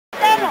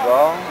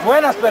go.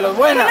 Buenas, Pelos,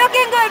 buenas. You're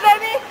looking good,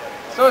 baby.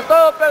 Eso es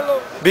todo,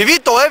 Pelos.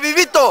 Vivito,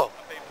 vivito.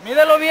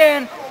 Mídelo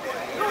bien.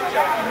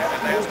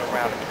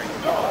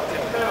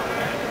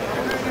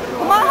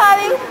 Come on,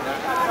 Javi.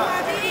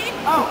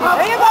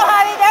 There you go,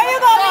 Javi. There you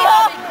go,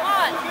 mijo.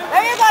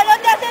 There you go. No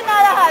te haces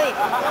nada, Javi.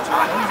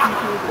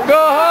 Go,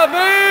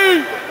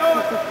 Javi.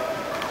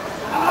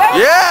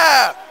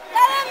 Yeah.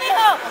 Dale,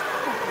 mijo.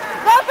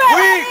 Go for it,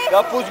 Javi.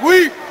 That was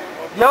weak.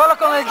 Llévalo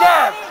con el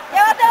jab.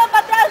 Llévatelo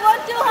para atrás. 1,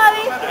 2,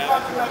 Javi.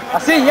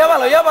 Así,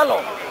 llévalo,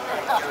 llévalo.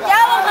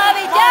 Llavo,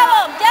 Javi.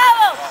 Llavo,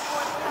 llavo.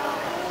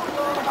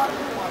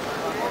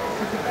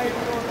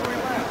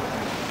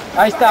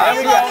 Ahí está. There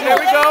you go, Here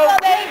we go.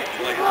 baby.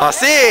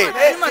 Así.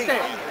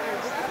 Anímate.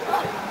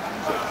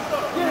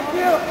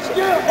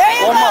 There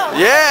you go.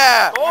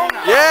 Yeah.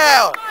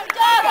 Yeah. Good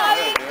job,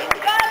 Javi. You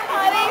got him,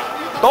 Javi.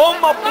 Toma,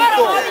 Got him,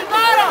 puto. Javi.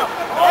 Got him.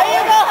 There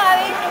you go,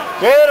 Javi.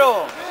 Pero.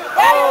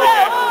 There you go.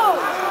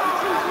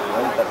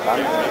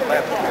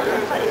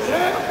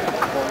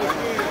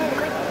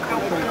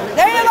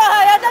 There you go,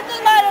 Javi. Hasta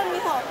tus manos,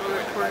 mijo.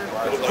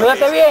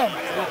 Cuídate bien.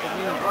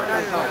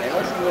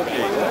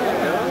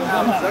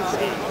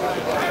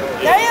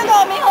 There you go,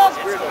 mijo.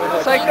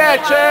 Just like that,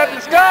 champ.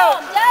 Let's go.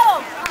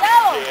 Llavo,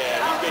 llavo.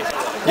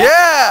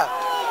 Yeah.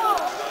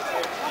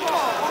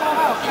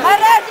 Más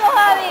recio,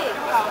 Javi.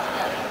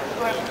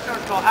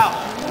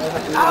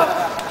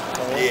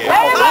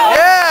 There you go.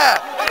 Yeah.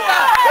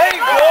 There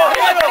you go.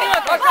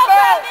 Go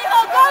for it, mijo.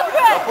 Go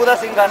for it. Puta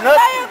sin ganar.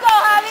 There you go,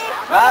 Javi.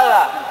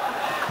 Nada.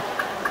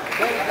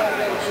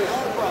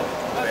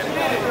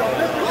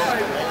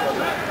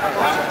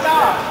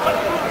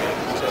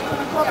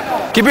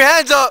 Keep your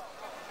hands up.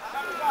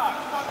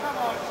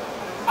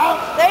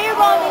 There you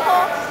go, mijo.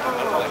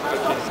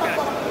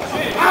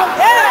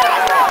 Yeah.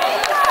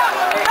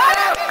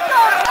 Dale,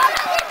 Víctor. Dale,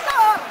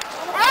 Víctor.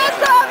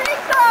 Eso,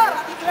 Víctor.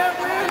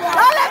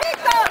 Dale,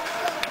 Víctor.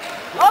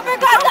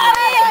 Uppercut,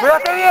 Javi.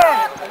 Cuídate bien.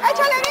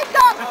 Échale,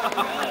 Víctor.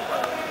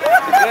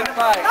 Good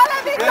fight. Dale,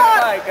 Good Víctor.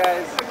 fight,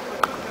 guys.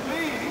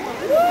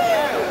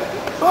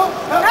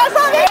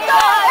 Eso,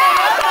 Víctor.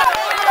 Eso,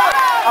 Víctor.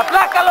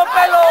 Aplácalo,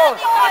 Pelos.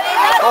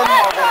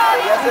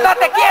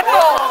 Estate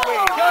quieto.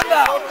 ¿Qué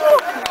onda?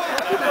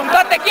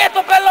 Estate quieto,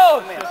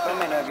 Pelos.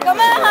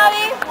 Come on,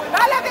 Javi.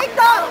 Dale,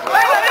 Víctor.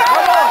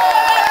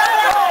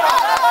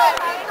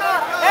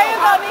 There you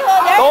go, mijo.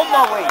 There you Toma,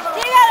 go. güey.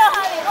 Síguelo,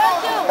 Javi.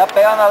 1, 2. Está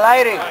pegando al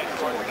aire.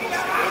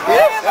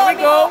 There you go,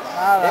 mijo.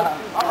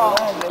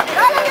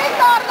 Dale,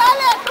 Víctor.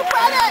 Dale. Tú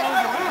puedes.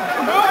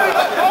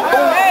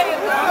 There you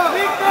go.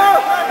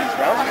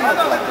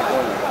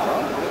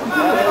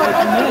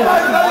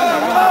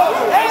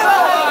 There you go,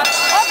 Javi.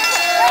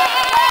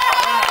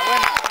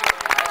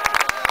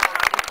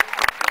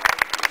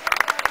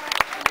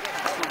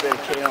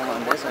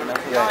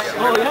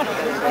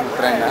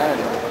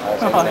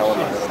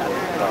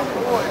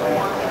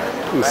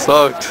 You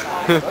sucked.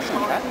 The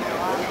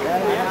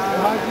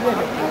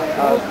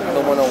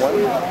 101?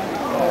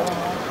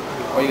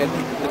 Or you gonna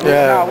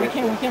No, we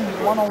can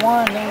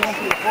 101, then we went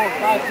to the 4 or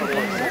 5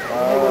 something.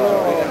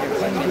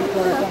 Maybe a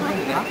little or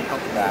something.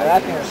 But I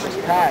think it's just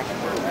packed.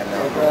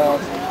 With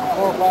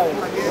 4 or 5,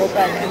 go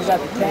back and we got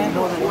the 10. It's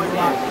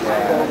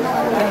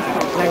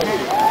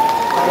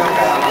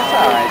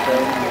alright,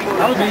 though.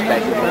 I was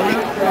expecting it.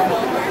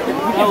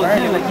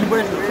 Like he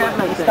wears the cap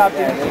like that. Stopped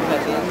it.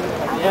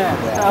 Yeah,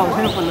 I was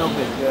here for a little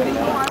bit.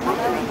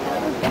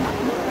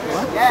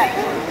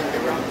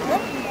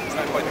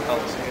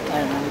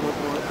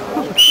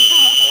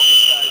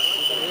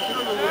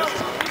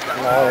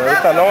 No,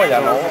 esta no, ya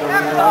no.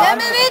 Ya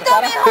me invito,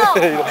 mijo.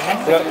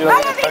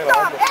 Dale,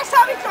 Víctor. Eso,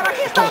 Víctor.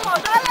 Aquí estamos.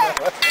 Dale.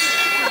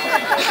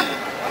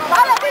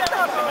 Dale,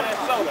 Víctor.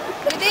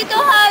 Vivito,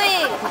 Javi.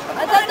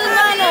 Hasta tus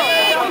manos.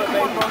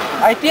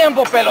 Hay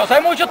tiempo, Pelos.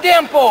 Hay mucho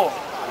tiempo.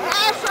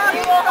 Eso,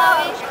 vivo,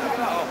 Javi.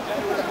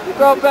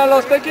 Go,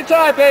 Pelos. Take your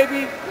time,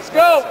 baby. Let's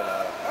go.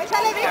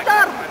 Échale,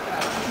 Víctor.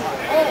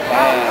 Eso,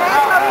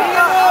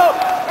 Víctor.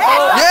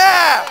 Eso.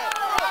 Yeah.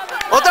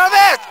 Otra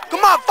vez.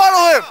 Come on,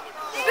 follow him.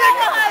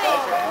 Síguelo, Javi.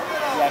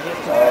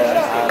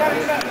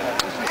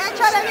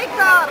 Échale,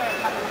 Víctor.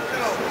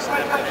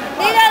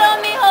 Dígalo,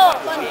 mijo.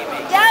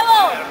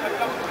 Llavo.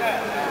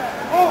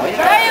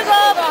 There you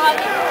go,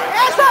 Javi.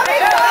 Eso,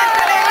 Víctor.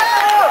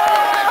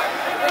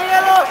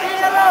 Síguelo,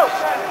 síguelo.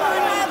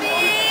 Javi.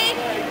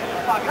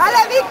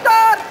 Dale,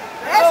 Víctor.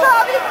 Eso,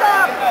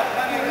 Víctor.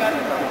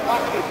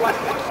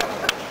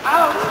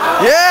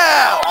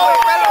 Yeah.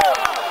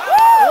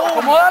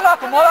 Acomódalo,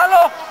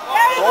 acomódalo.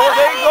 There you Oh,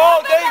 there you go,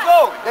 there you go,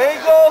 there you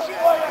go. Eso,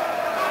 Víctor.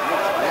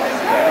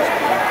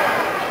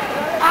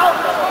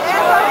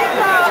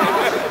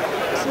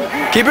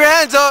 Keep your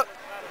hands up.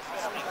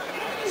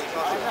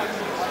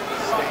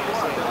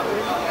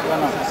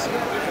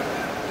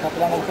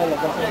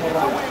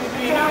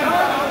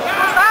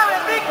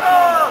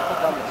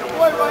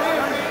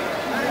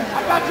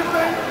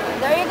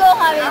 There you go,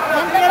 Javi.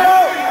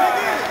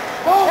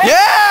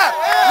 Yeah.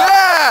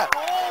 Yeah.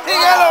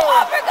 Síguelo.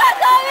 Uppercut,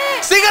 Javi.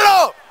 Síguelo.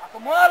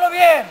 Acomódalo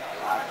bien.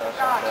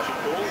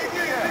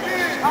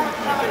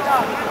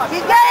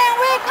 He's getting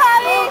weak,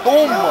 Javi.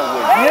 Toma,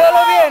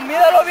 güey.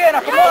 Mídalo bien,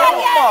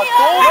 acomódalo.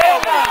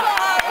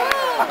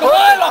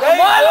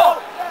 Acomódalo.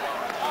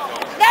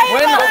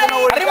 Bueno,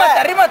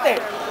 arrímate.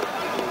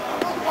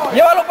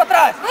 Llévalo para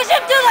atrás. Push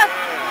him to the...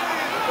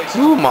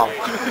 Suma.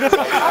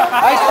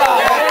 Ahí está.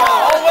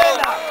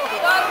 Buena.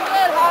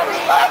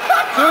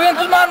 Sube bien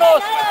tus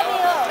manos.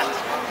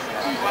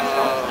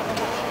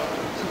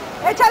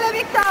 Échale,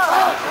 Víctor.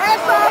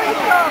 Eso,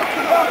 Víctor.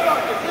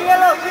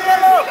 Síguelo, Víctor.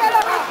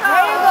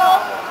 There you go.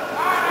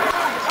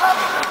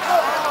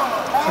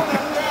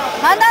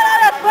 Mándalo a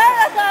las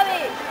cuerdas,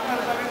 Javi.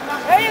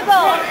 There you go.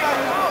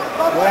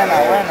 Buena.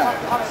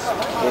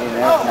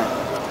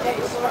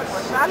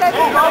 Dale,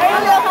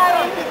 acomódalo,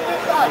 Javi.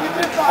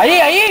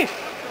 Ahí.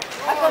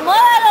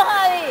 Acomódalo,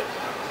 Javi.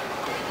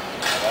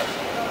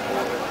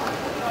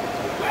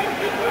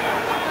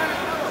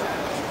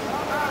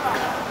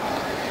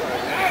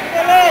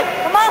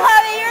 Come on,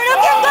 Javi, you're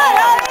looking good,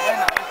 Javi.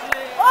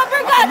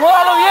 Uppercut.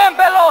 Acomódalo bien,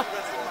 Pelos.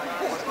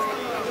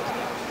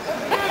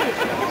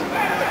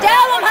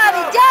 Jab him,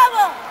 Javi, jab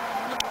him.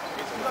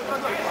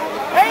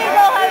 There you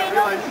go, Javi.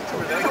 No.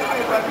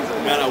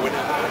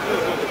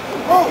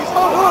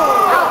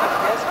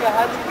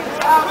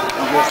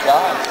 He gets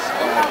lost.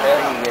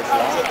 He gets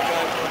lost.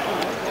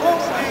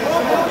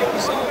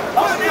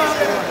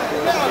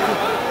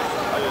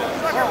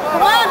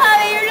 Come on,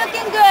 Javi, you're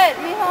looking good,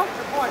 mijo.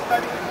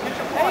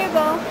 There you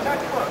go. There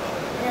you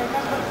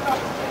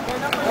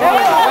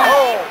go.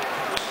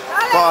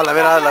 No, la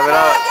mirada.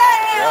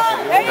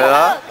 There you go.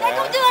 ¿Verdad? Take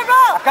him to the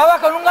rope. Acaba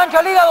con un gancho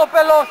al hígado,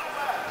 Pelos.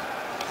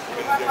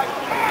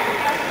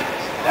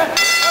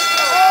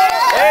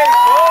 Hey,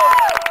 go!